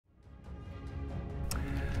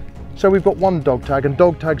So we've got one dog tag, and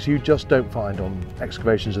dog tags you just don't find on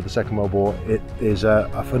excavations of the Second World War. It is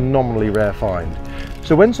a phenomenally rare find.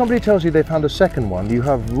 So when somebody tells you they found a second one, you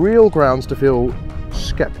have real grounds to feel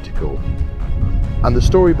sceptical. And the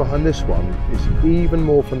story behind this one is even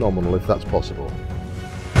more phenomenal, if that's possible.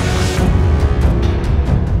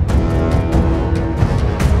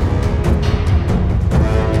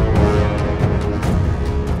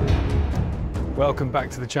 Welcome back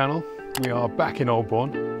to the channel. We are back in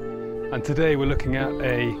Oldbourne, and today we're looking at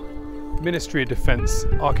a Ministry of Defence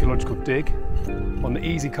archaeological dig on the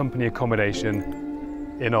Easy Company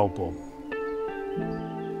accommodation in Oldbourne.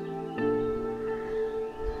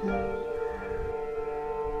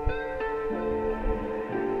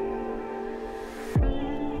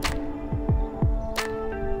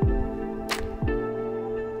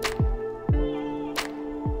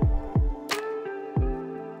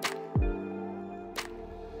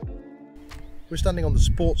 We're standing on the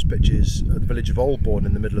sports pitches at the village of Oldbourne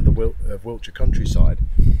in the middle of the Wiltshire countryside,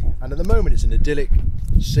 and at the moment it's an idyllic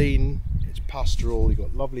scene. It's pastoral, you've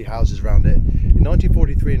got lovely houses around it. In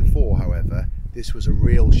 1943 and 4, however, this was a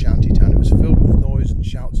real shanty town. It was filled with the noise and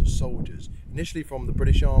shouts of soldiers, initially from the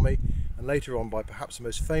British Army and later on by perhaps the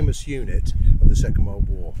most famous unit of the Second World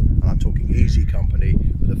War, and I'm talking Easy Company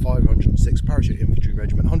with the 506th Parachute Infantry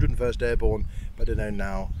Regiment, 101st Airborne, better known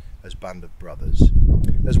now as Band of Brothers.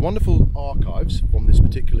 There's wonderful archives from this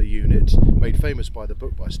particular unit, made famous by the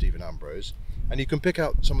book by Stephen Ambrose, and you can pick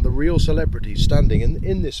out some of the real celebrities standing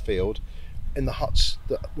in this field in the huts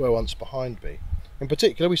that were once behind me. In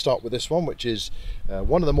particular, we start with this one, which is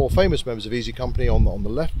one of the more famous members of Easy Company on the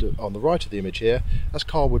left, on the right of the image here. That's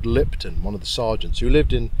Carwood Lipton, one of the sergeants who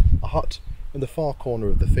lived in a hut in the far corner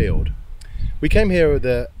of the field. We came here with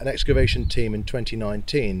an excavation team in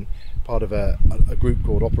 2019, part of a group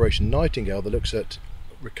called Operation Nightingale that looks at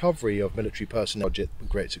recovery of military personnel with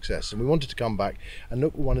great success, and we wanted to come back and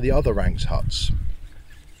look at one of the other ranks huts.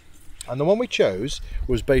 And the one we chose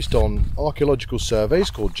was based on archaeological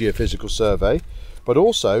surveys called geophysical survey, but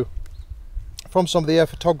also from some of the air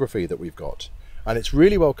photography that we've got, and it's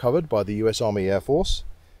really well covered by the US Army Air Force.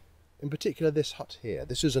 In particular, this hut here,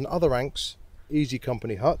 this is an other ranks Easy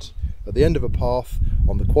Company hut at the end of a path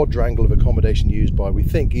on the quadrangle of accommodation used by, we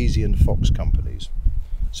think, Easy and Fox companies.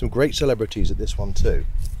 Some great celebrities at this one too.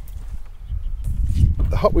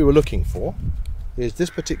 The hut we were looking for is this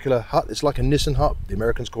particular hut. It's like a Nissen hut. The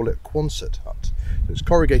Americans call it a Quonset hut. So it's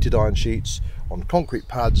corrugated iron sheets on concrete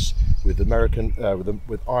pads with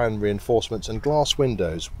with iron reinforcements and glass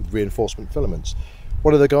windows with reinforcement filaments.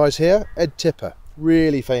 One of the guys here, Ed Tipper,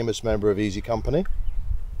 really famous member of Easy Company,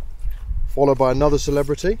 followed by another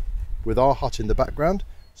celebrity with our hut in the background.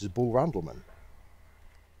 This is Bull Randleman.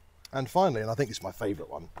 And finally, and I think it's my favourite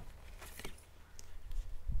one,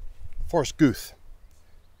 Forrest Guth,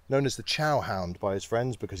 known as the Chow Hound by his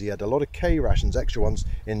friends because he had a lot of K rations, extra ones,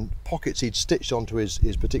 in pockets he'd stitched onto his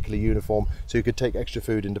particular uniform so he could take extra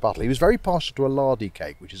food into battle. He was very partial to a lardy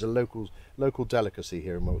cake, which is a local delicacy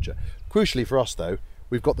here in Wiltshire. Crucially for us though,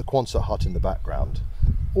 we've got the Quonset hut in the background.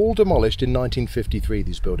 All demolished in 1953,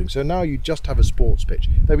 these buildings, so now you just have a sports pitch.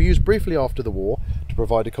 They were used briefly after the war to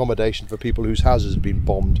provide accommodation for people whose houses had been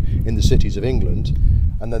bombed in the cities of England,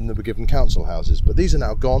 and then they were given council houses. But these are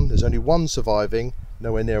now gone. There's only one surviving,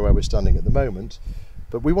 nowhere near where we're standing at the moment.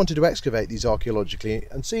 But we wanted to excavate these archaeologically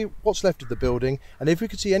and see what's left of the building, and if we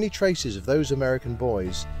could see any traces of those American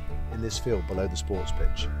boys in this field below the sports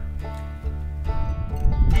pitch.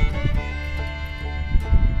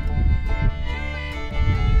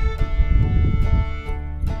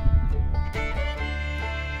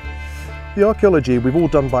 The archaeology we've all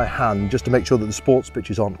done by hand just to make sure that the sports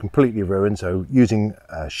pitches aren't completely ruined, so using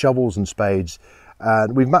shovels and spades,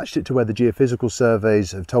 and we've matched it to where the geophysical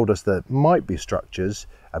surveys have told us there might be structures,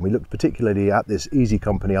 and we looked particularly at this Easy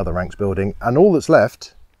Company other ranks building, and all that's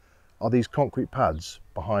left are these concrete pads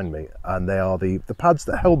behind me, and they are the pads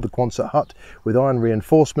that held the Quonset hut with iron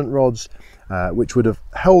reinforcement rods which would have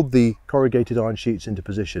held the corrugated iron sheets into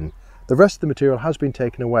position. The rest of the material has been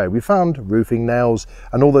taken away. We found roofing nails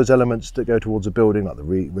and all those elements that go towards a building, like the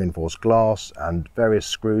reinforced glass and various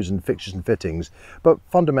screws and fixtures and fittings, but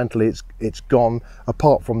fundamentally it's gone,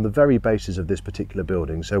 apart from the very basis of this particular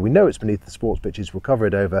building. So we know it's beneath the sports pitches. We'll cover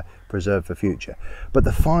it over, preserved for future. But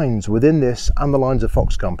the finds within this and the lines of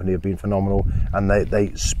Fox Company have been phenomenal, and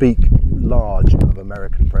they speak large of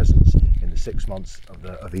American presence in the 6 months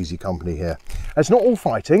of Easy Company here. It's not all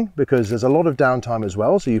fighting, because there's a lot of downtime as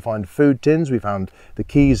well. So you find food tins, we found the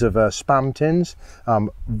keys of spam tins,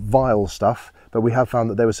 vile stuff, but we have found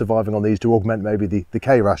that they were surviving on these to augment maybe the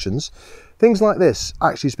K rations. Things like this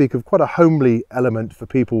actually speak of quite a homely element for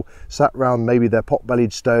people sat round maybe their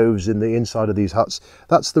pot-bellied stoves in the inside of these huts.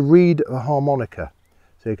 That's the reed of a harmonica.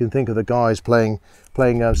 So you can think of the guys playing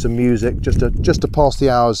some music just to pass the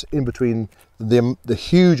hours in between the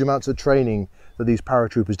huge amounts of training that these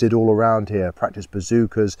paratroopers did all around here. Practice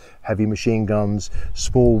bazookas, heavy machine guns,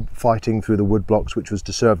 small fighting through the wood blocks, which was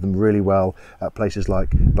to serve them really well at places like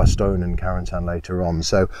Bastogne and Carentan later on.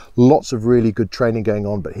 So lots of really good training going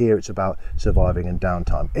on, but here it's about surviving and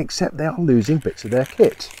downtime, except they are losing bits of their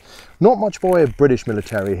kit. Not much by way of British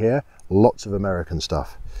military here, lots of American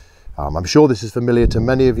stuff. I'm sure this is familiar to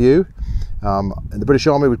many of you. In the British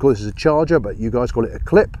Army, we call this a charger, but you guys call it a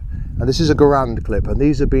clip. And this is a Garand clip, and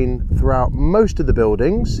these have been throughout most of the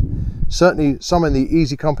buildings, certainly some in the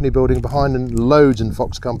Easy Company building behind, and loads in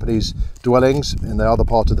Fox Company's dwellings in the other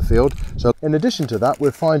part of the field. So in addition to that, we're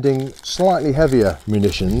finding slightly heavier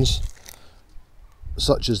munitions,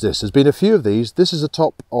 such as this. There's been a few of these. This is the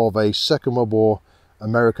top of a Second World War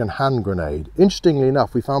American hand grenade. Interestingly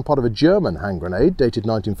enough, we found part of a German hand grenade dated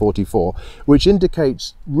 1944, which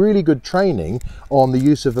indicates really good training on the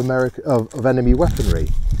use of enemy weaponry.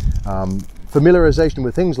 Familiarization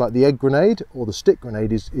with things like the egg grenade or the stick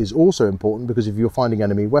grenade is also important, because if you're finding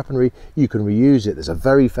enemy weaponry, you can reuse it. There's a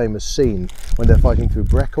very famous scene when they're fighting through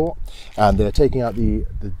Brecourt and they're taking out the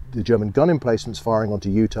German gun emplacements firing onto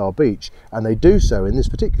Utah Beach, and they do so in this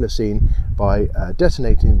particular scene by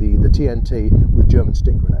detonating the TNT with German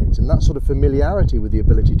stick grenades. And that sort of familiarity with the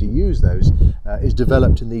ability to use those is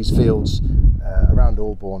developed in these fields around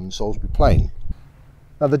Aldbourne and Salisbury Plain.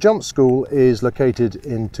 Now, the jump school is located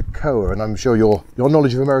in Toccoa, and I'm sure your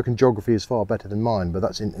knowledge of American geography is far better than mine, but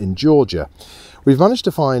that's in Georgia. We've managed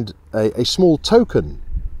to find a small token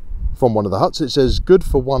from one of the huts. It says "Good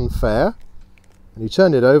for one fare," and you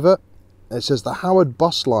turn it over, and it says "The Howard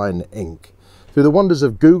Bus Line, Inc." Through the wonders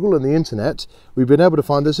of Google and the internet, we've been able to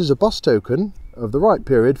find this is a bus token of the right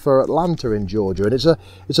period for Atlanta in Georgia, and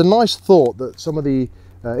it's a nice thought that some of the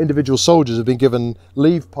individual soldiers have been given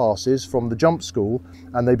leave passes from the jump school,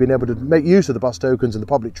 and they've been able to make use of the bus tokens and the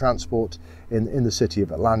public transport in the city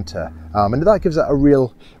of Atlanta, and that gives that a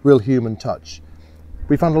real human touch.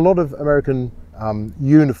 We found a lot of American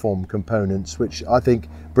uniform components, which I think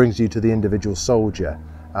brings you to the individual soldier,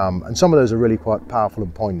 and some of those are really quite powerful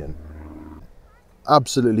and poignant.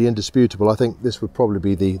 Absolutely indisputable. I think this would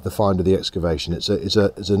probably be the find of the excavation. It's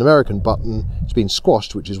an American button. It's been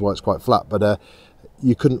squashed, which is why it's quite flat, but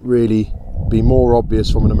you couldn't really be more obvious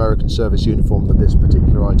from an American service uniform than this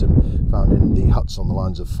particular item found in the huts on the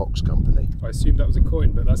lines of Fox Company. I assumed that was a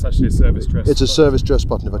coin, but that's actually a service dress. It's a service dress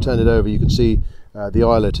button. If I turn it over, you can see the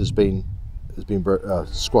eyelet has been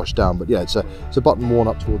squashed down, but yeah, it's a button worn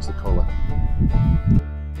up towards the collar.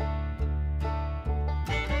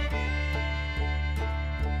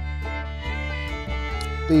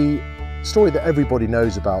 The story that everybody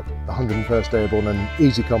knows about the 101st Airborne and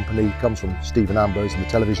Easy Company comes from Stephen Ambrose in the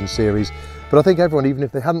television series, but I think everyone, even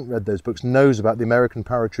if they hadn't read those books, knows about the American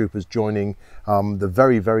paratroopers joining the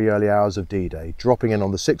very early hours of D-Day, dropping in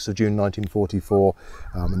on the 6th of June 1944,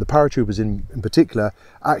 and the paratroopers in particular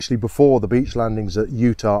actually before the beach landings at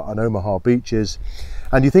Utah and Omaha beaches.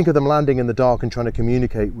 And you think of them landing in the dark and trying to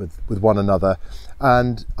communicate with one another,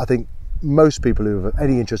 and I think most people who have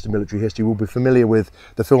any interest in military history will be familiar with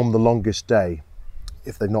the film The Longest Day,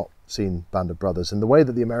 if they've not seen Band of Brothers. And the way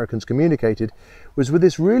that the Americans communicated was with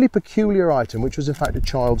this really peculiar item, which was in fact a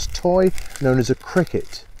child's toy known as a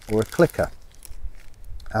cricket or a clicker.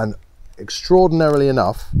 And extraordinarily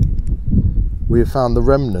enough, we have found the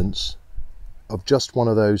remnants of just one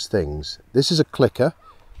of those things. This is a clicker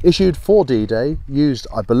issued for D-Day, used,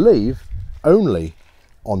 I believe, only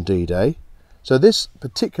on D-Day. So this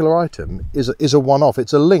particular item is a one-off.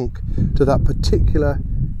 It's a link to that particular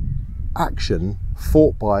action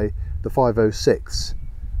fought by the 506th.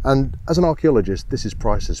 And as an archaeologist, this is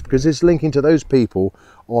priceless, because it's linking to those people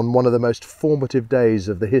on one of the most formative days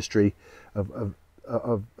of the history of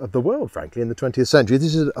the world, frankly, in the 20th century.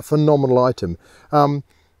 This is a phenomenal item.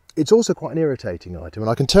 It's also quite an irritating item,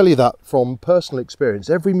 and I can tell you that from personal experience.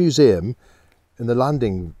 Every museum in the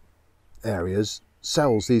landing areas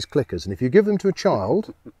sells these clickers, and if you give them to a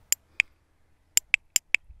child,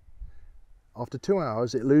 after 2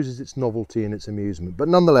 hours it loses its novelty and its amusement. But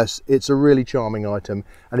nonetheless, it's a really charming item,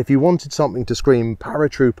 and if you wanted something to scream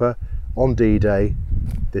paratrooper on D-Day,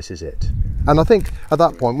 this is it. And I think at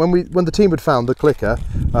that point, when the team had found the clicker,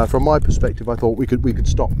 from my perspective, I thought we could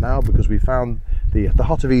stop now, because we found the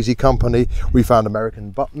Hut of Easy Company, we found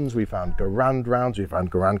American buttons, we found Garand rounds, we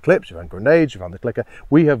found Garand clips, we found grenades, we found the clicker.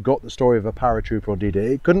 We have got the story of a paratrooper on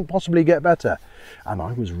D-Day. It couldn't possibly get better. And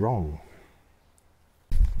I was wrong.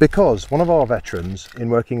 Because one of our veterans, in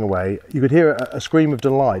working away, you could hear a scream of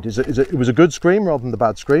delight. It was a good scream rather than the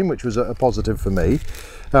bad scream, which was a positive for me.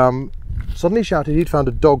 Suddenly shouted he'd found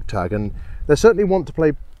a dog tag, and they certainly want to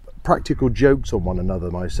play practical jokes on one another,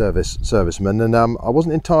 my servicemen, and I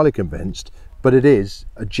wasn't entirely convinced, but it is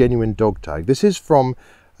a genuine dog tag. This is from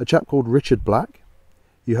a chap called Richard Black.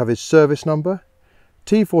 You have his service number,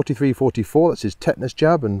 T4344, that's his tetanus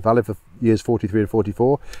jab, and valid for years 43 and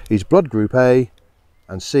 44. He's blood group A,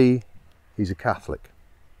 and C, he's a Catholic.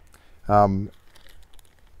 The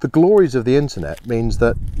glories of the internet means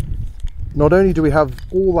that not only do we have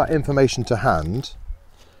all that information to hand,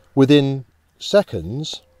 within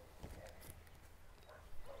seconds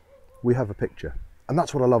we have a picture. And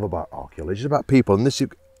that's what I love about archaeology. It's about people, and this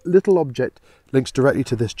little object links directly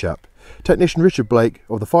to this chap. Technician Richard Blake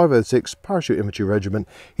of the 506 Parachute Infantry Regiment.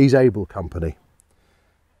 He's able company.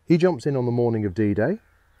 He jumps in on the morning of D-Day.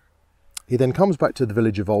 He then comes back to the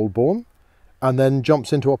village of Oldbourne and then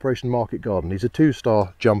jumps into Operation Market Garden. He's a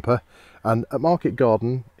 2-star jumper, and at Market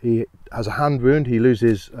Garden he has a hand wound. He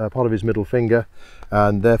loses part of his middle finger,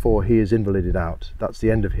 and therefore he is invalided out. That's the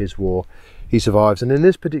end of his war. He survives, and in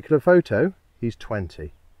this particular photo he's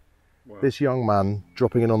 20. Wow. This young man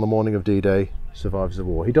dropping in on the morning of D-Day survives the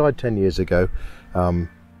war. He died 10 years ago,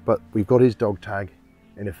 but we've got his dog tag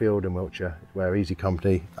in a field in Wiltshire where Easy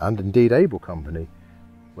Company, and indeed Able Company,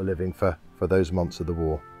 were living for those months of the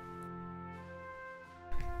war.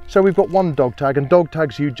 So we've got one dog tag, and dog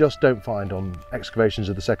tags you just don't find on excavations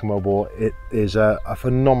of the Second World War. It is a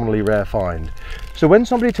phenomenally rare find. So when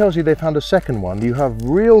somebody tells you they found a second one, you have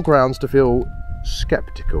real grounds to feel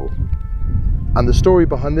skeptical. And the story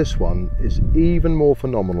behind this one is even more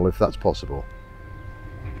phenomenal, if that's possible.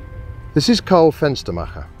 This is Karl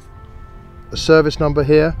Fenstermacher. A service number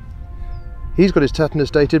here. He's got his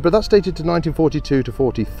tetanus dated, but that's dated to 1942 to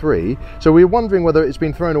 43. So we're wondering whether it's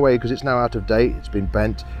been thrown away because it's now out of date, it's been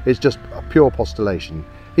bent. It's just a pure postulation.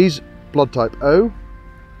 He's blood type O,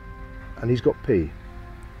 and he's got P.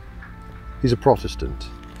 He's a Protestant.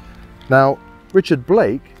 Now, Richard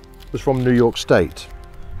Blake was from New York State.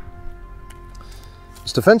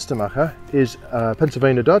 Mr. Fenstermacher is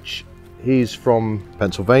Pennsylvania Dutch. He's from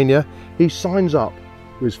Pennsylvania. He signs up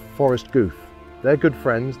with Forrest Guth. They're good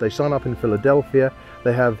friends. They sign up in Philadelphia.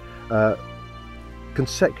 They have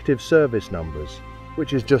consecutive service numbers,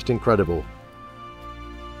 which is just incredible.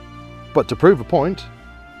 But to prove a point,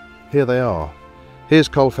 here they are. Here's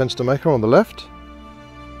Karl Fenstermacher on the left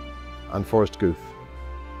and Forrest Guth.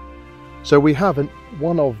 So we have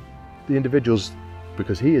one of the individuals,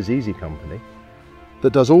 because he is Easy Company,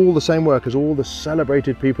 that does all the same work as all the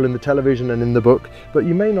celebrated people in the television and in the book, but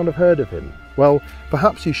you may not have heard of him. Well,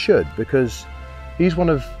 perhaps you should, because he's one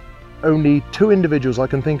of only 2 individuals I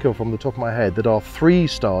can think of from the top of my head that are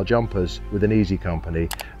 3-star jumpers with an Easy Company,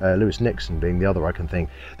 Lewis Nixon being the other I can think.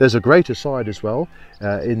 There's a great aside as well.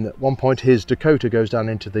 In one point his Dakota goes down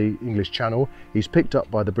into the English Channel. He's picked up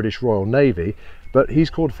by the British Royal Navy, but he's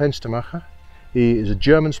called Fenstermacher. He is a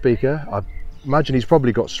German speaker. I imagine he's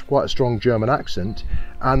probably got quite a strong German accent,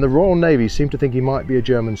 and the Royal Navy seem to think he might be a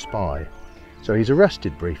German spy. So he's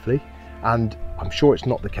arrested briefly, and I'm sure it's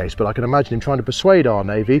not the case, but I can imagine him trying to persuade our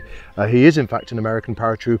Navy he is in fact an American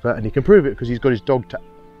paratrooper, and he can prove it because he's got his dog tag,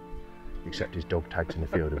 except his dog tags in the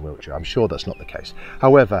field in Wiltshire. I'm sure that's not the case.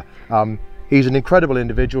 However, he's an incredible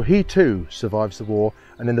individual. He too survives the war,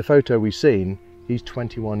 and in the photo we've seen, he's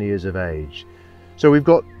 21 years of age. So we've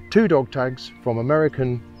got 2 dog tags from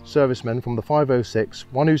American servicemen from the 506,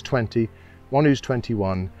 one who's 20, one who's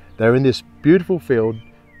 21. They're in this beautiful field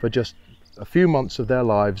for just a few months of their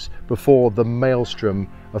lives before the maelstrom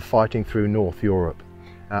of fighting through North Europe,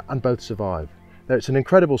 and both survive. It's an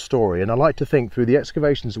incredible story, and I like to think through the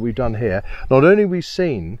excavations that we've done here, not only we've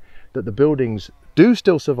seen that the buildings do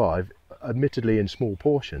still survive, admittedly in small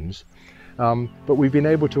portions, but we've been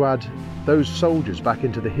able to add those soldiers back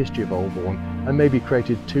into the history of Oldbourne and maybe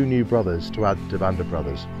created 2 new brothers to add to Band of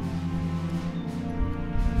Brothers.